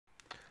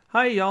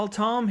Hi y'all,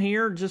 Tom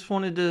here. Just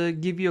wanted to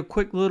give you a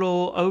quick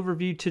little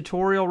overview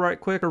tutorial right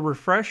quick, a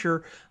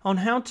refresher on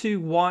how to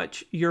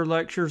watch your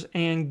lectures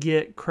and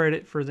get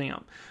credit for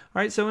them.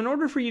 All right, so in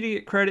order for you to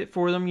get credit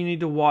for them, you need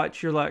to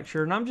watch your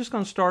lecture. And I'm just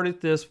going to start at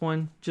this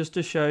one just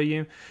to show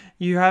you.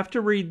 You have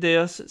to read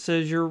this. It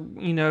says you're,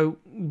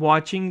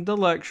 watching the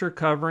lecture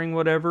covering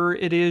whatever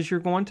it is you're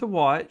going to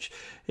watch.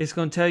 It's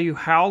going to tell you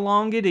how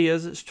long it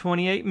is. It's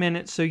 28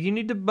 minutes, so you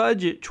need to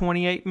budget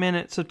 28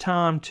 minutes of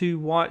time to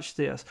watch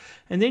this.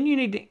 And then you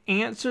need to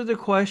answer the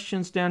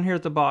questions down here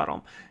at the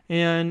bottom.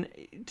 And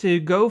to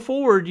go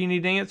forward, you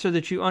need to answer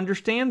that you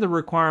understand the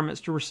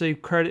requirements to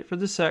receive credit for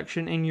the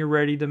section and you're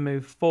ready to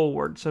move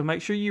forward. So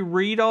make sure you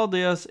read all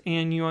this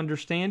and you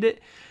understand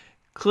it.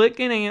 Click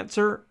and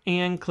answer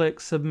and click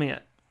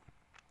submit.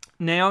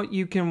 Now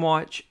you can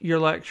watch your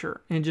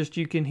lecture and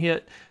you can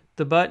hit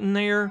the button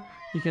there.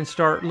 You can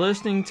start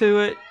listening to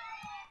it.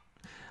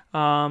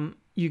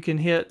 You can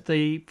hit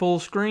the full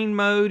screen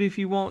mode if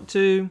you want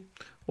to,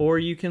 or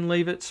you can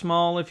leave it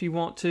small if you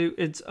want to.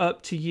 It's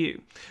up to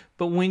you.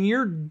 But when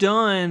you're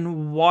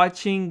done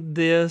watching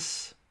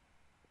this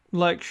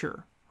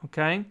lecture,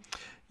 okay,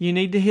 you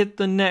need to hit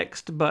the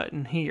next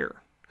button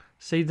here.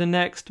 See the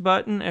next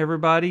button?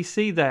 Everybody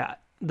see that?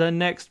 The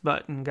next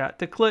button. Got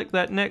to click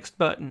that next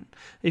button.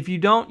 If you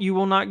don't, you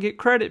will not get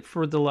credit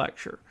for the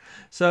lecture.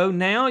 So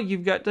now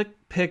you've got to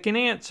pick an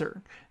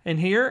answer. And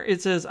here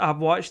it says, I've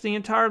watched the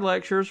entire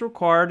lecture as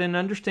required and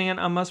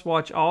understand I must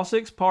watch all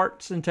 6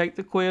 parts and take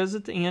the quiz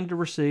at the end to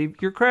receive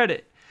your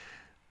credit.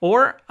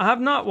 Or,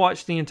 I've not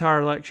watched the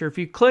entire lecture. If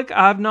you click,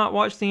 I've not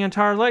watched the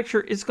entire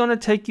lecture, it's going to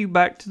take you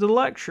back to the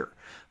lecture.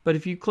 But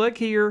if you click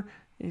here,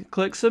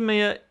 click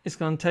submit, it's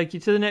going to take you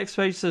to the next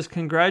page. It says,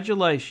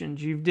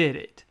 congratulations, you did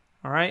it.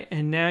 All right,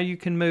 and now you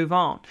can move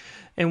on.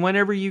 And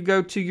whenever you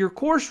go to your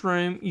course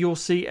room, you'll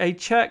see a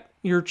check.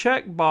 Your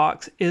check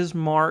box is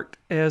marked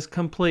as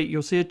complete.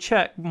 You'll see a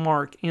check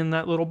mark in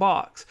that little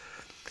box.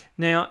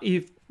 Now,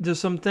 if there's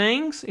some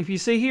things, if you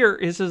see here,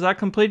 it says I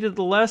completed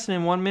the lesson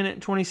in 1 minute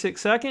and 26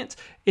 seconds.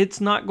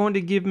 It's not going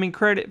to give me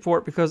credit for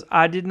it because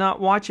I did not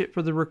watch it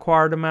for the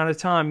required amount of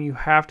time. You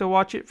have to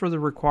watch it for the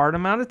required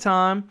amount of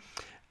time,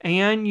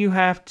 and you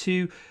have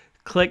to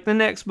click the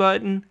next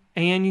button,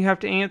 and you have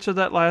to answer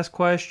that last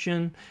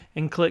question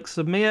and click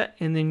submit,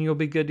 and then you'll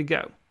be good to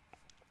go.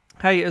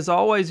 Hey, as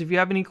always, if you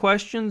have any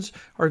questions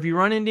or if you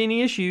run into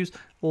any issues,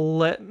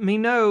 let me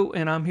know,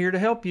 and I'm here to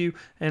help you.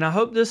 And I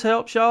hope this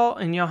helps y'all,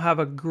 and y'all have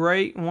a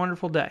great,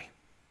 wonderful day.